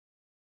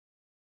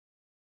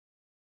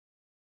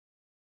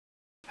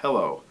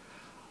Hello,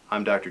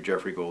 I'm Dr.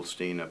 Jeffrey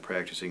Goldstein, a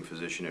practicing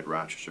physician at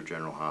Rochester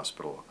General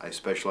Hospital. I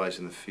specialize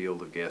in the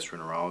field of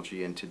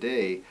gastroenterology, and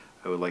today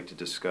I would like to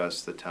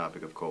discuss the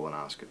topic of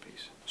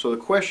colonoscopies. So the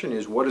question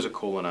is, what is a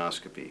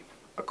colonoscopy?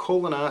 A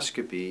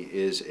colonoscopy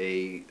is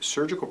a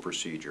surgical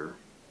procedure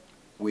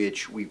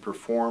which we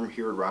perform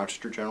here at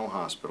Rochester General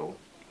Hospital,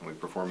 and we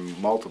perform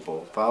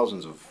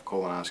thousands of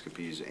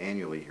colonoscopies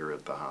annually here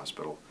at the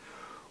hospital,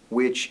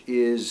 which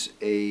is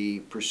a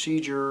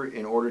procedure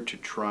in order to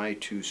try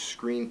to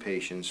screen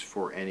patients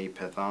for any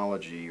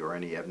pathology or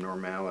any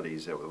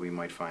abnormalities that we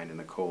might find in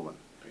the colon.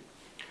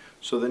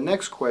 So the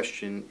next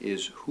question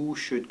is, who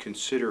should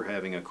consider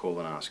having a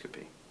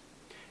colonoscopy?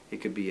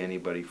 It could be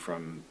anybody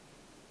from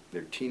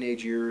their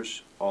teenage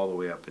years all the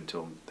way up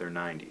until their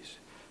 90s.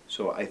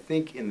 So I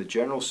think in the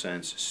general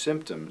sense,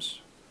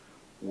 symptoms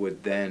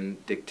would then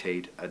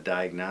dictate a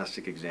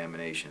diagnostic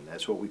examination.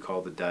 That's what we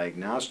call the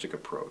diagnostic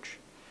approach.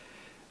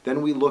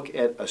 Then we look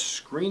at a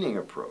screening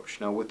approach.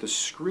 Now with the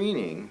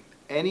screening,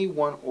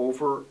 anyone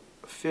over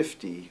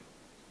 50,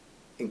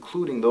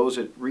 including those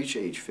that reach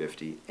age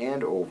 50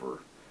 and over,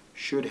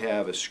 should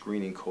have a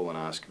screening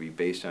colonoscopy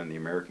based on the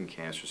American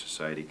Cancer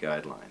Society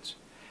guidelines.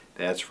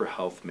 That's for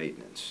health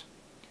maintenance.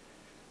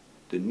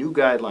 The new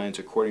guidelines,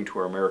 according to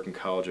our American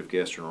College of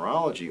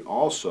Gastroenterology,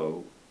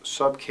 also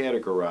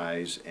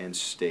subcategorize and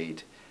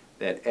state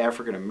that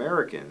African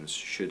Americans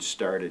should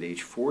start at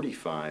age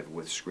 45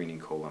 with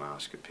screening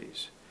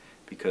colonoscopies,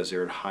 because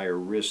they're at higher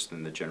risk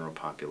than the general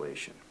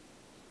population.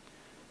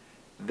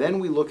 Then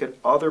we look at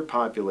other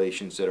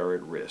populations that are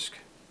at risk.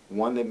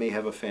 One that may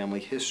have a family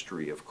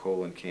history of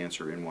colon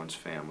cancer in one's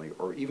family,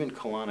 or even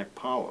colonic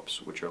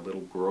polyps, which are little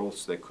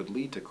growths that could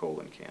lead to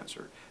colon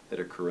cancer that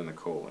occur in the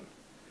colon.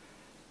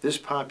 This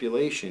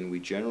population, we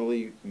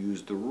generally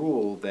use the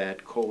rule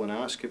that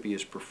colonoscopy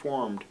is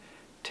performed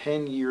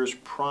 10 years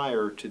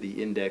prior to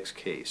the index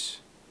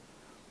case,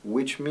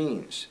 which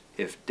means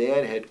if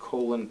Dad had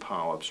colon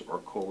polyps or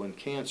colon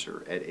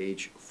cancer at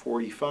age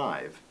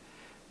 45,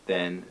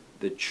 then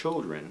the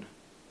children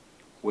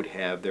would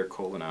have their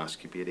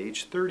colonoscopy at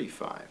age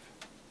 35.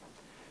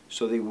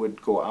 So they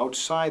would go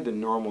outside the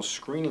normal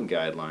screening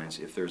guidelines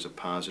if there's a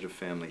positive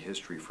family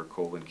history for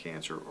colon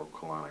cancer or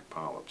colonic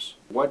polyps.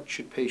 What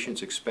should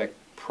patients expect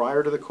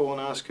prior to the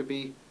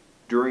colonoscopy,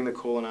 during the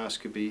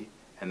colonoscopy,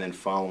 and then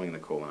following the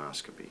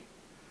colonoscopy?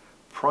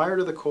 Prior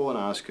to the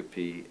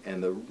colonoscopy,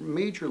 and the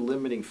major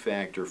limiting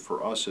factor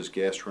for us as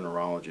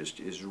gastroenterologists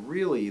is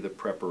really the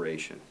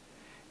preparation.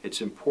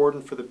 It's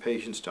important for the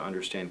patients to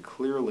understand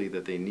clearly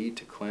that they need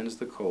to cleanse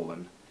the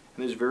colon,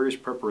 and there's various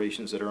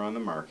preparations that are on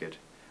the market.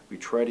 We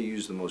try to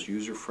use the most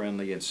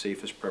user-friendly and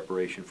safest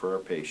preparation for our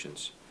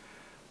patients,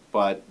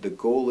 but the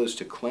goal is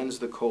to cleanse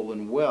the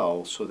colon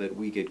well so that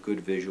we get good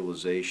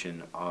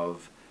visualization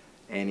of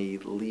any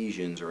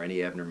lesions or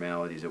any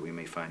abnormalities that we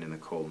may find in the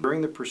colon.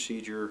 During the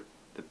procedure,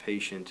 the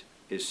patient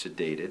is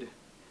sedated.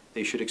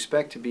 They should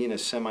expect to be in a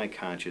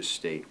semi-conscious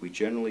state. We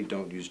generally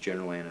don't use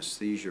general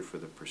anesthesia for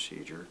the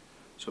procedure.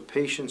 So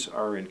patients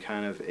are in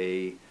kind of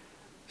a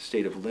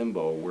state of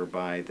limbo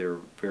whereby they're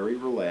very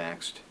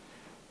relaxed.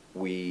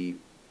 We,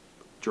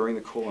 during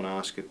the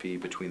colonoscopy,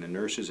 between the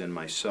nurses and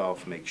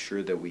myself, make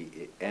sure that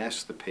we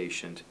ask the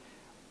patient,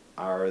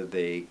 are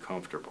they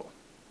comfortable?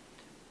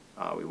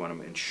 We want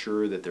to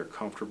ensure that they're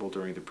comfortable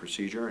during the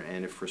procedure,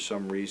 and if for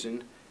some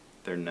reason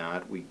they're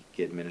not, we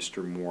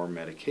administer more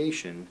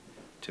medication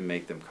to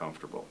make them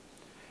comfortable.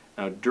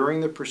 Now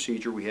during the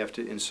procedure we have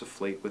to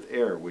insufflate with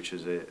air, which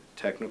is a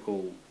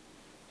technical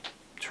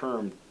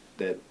term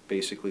that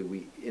basically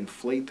we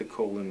inflate the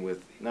colon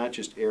with not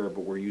just air,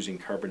 but we're using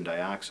carbon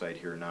dioxide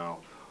here now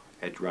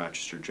at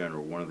Rochester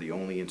General. One of the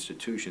only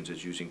institutions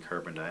that's using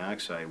carbon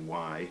dioxide.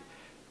 Why?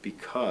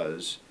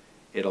 Because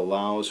it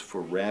allows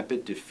for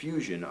rapid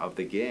diffusion of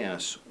the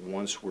gas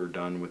once we're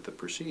done with the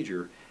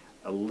procedure,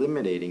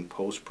 eliminating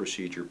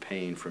post-procedure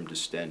pain from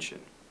distension.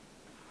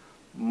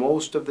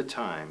 Most of the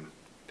time,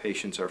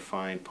 patients are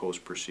fine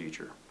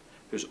post-procedure.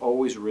 There's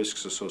always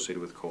risks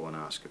associated with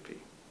colonoscopy.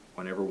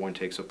 Whenever one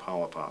takes a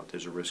polyp out,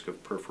 there's a risk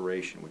of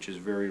perforation, which is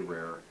very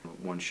rare.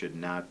 One should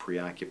not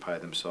preoccupy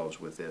themselves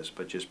with this,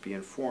 but just be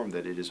informed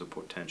that it is a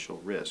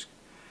potential risk.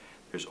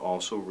 There's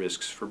also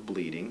risks for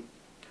bleeding.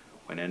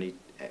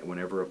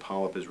 Whenever a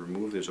polyp is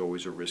removed, there's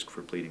always a risk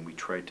for bleeding. We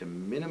try to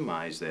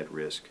minimize that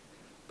risk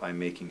by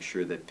making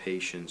sure that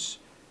patients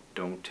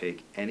don't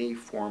take any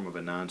form of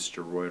a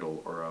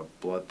non-steroidal or a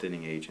blood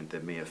thinning agent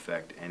that may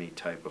affect any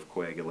type of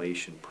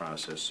coagulation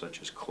process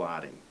such as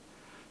clotting.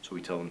 So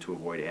we tell them to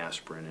avoid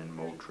aspirin and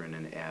Motrin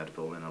and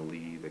Advil and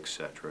Aleve,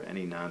 etc.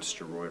 Any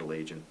non-steroidal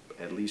agent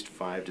at least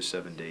 5 to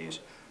 7 days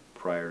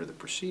prior to the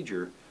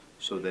procedure,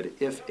 so that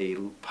if a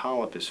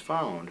polyp is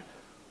found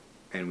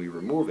and we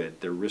remove it,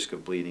 the risk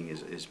of bleeding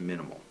is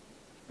minimal.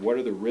 What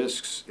are the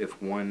risks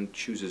if one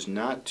chooses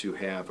not to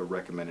have a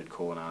recommended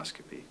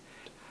colonoscopy?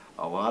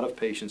 A lot of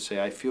patients say,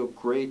 I feel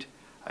great,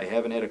 I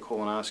haven't had a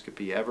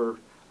colonoscopy ever,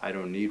 I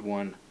don't need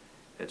one.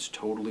 That's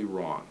totally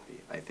wrong.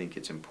 I think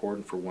it's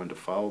important for one to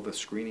follow the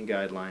screening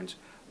guidelines,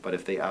 but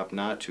if they opt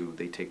not to,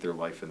 they take their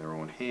life in their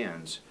own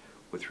hands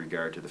with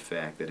regard to the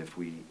fact that if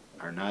we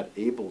are not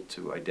able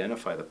to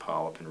identify the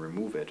polyp and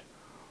remove it,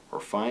 or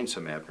find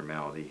some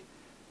abnormality,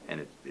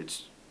 and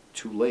it's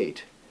too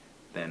late,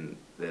 then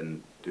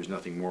there's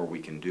nothing more we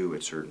can do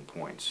at certain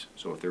points.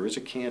 So if there is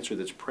a cancer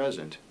that's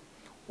present,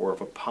 or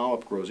if a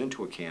polyp grows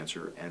into a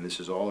cancer, and this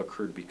has all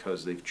occurred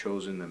because they've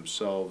chosen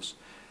themselves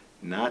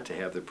not to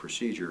have the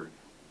procedure,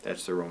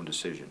 that's their own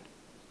decision.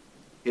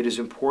 It is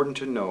important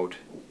to note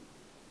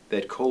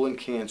that colon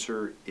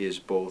cancer is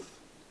both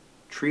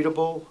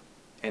treatable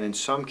and in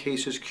some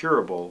cases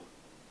curable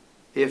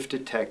if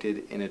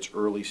detected in its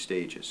early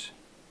stages.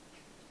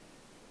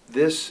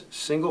 This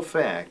single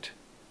fact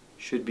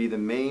should be the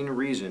main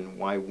reason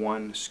why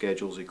one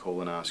schedules a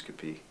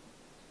colonoscopy.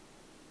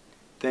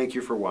 Thank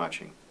you for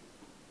watching.